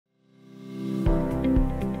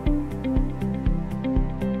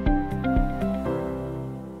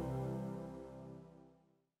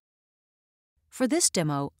For this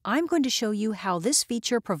demo, I'm going to show you how this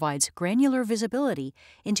feature provides granular visibility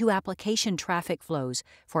into application traffic flows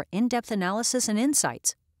for in-depth analysis and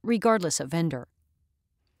insights, regardless of vendor.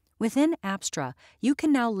 Within Apstra, you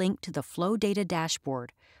can now link to the Flow Data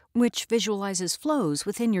Dashboard, which visualizes flows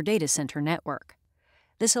within your data center network.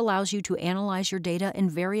 This allows you to analyze your data in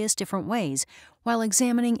various different ways while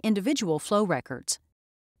examining individual flow records.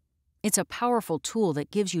 It's a powerful tool that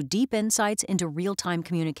gives you deep insights into real-time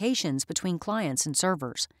communications between clients and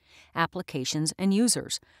servers, applications and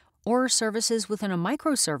users, or services within a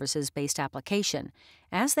microservices-based application,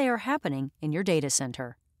 as they are happening in your data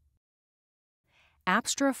center.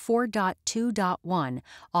 Apstra 4.2.1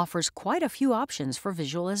 offers quite a few options for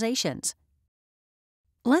visualizations.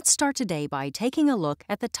 Let's start today by taking a look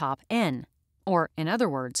at the top N, or in other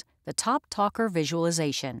words, the Top Talker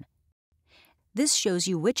visualization. This shows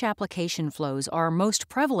you which application flows are most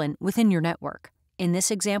prevalent within your network. In this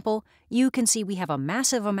example, you can see we have a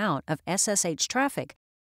massive amount of SSH traffic.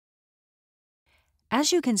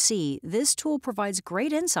 As you can see, this tool provides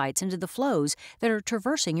great insights into the flows that are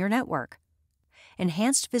traversing your network.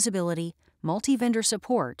 Enhanced visibility, multi-vendor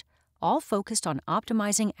support, all focused on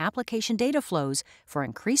optimizing application data flows for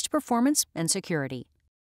increased performance and security.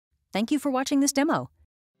 Thank you for watching this demo.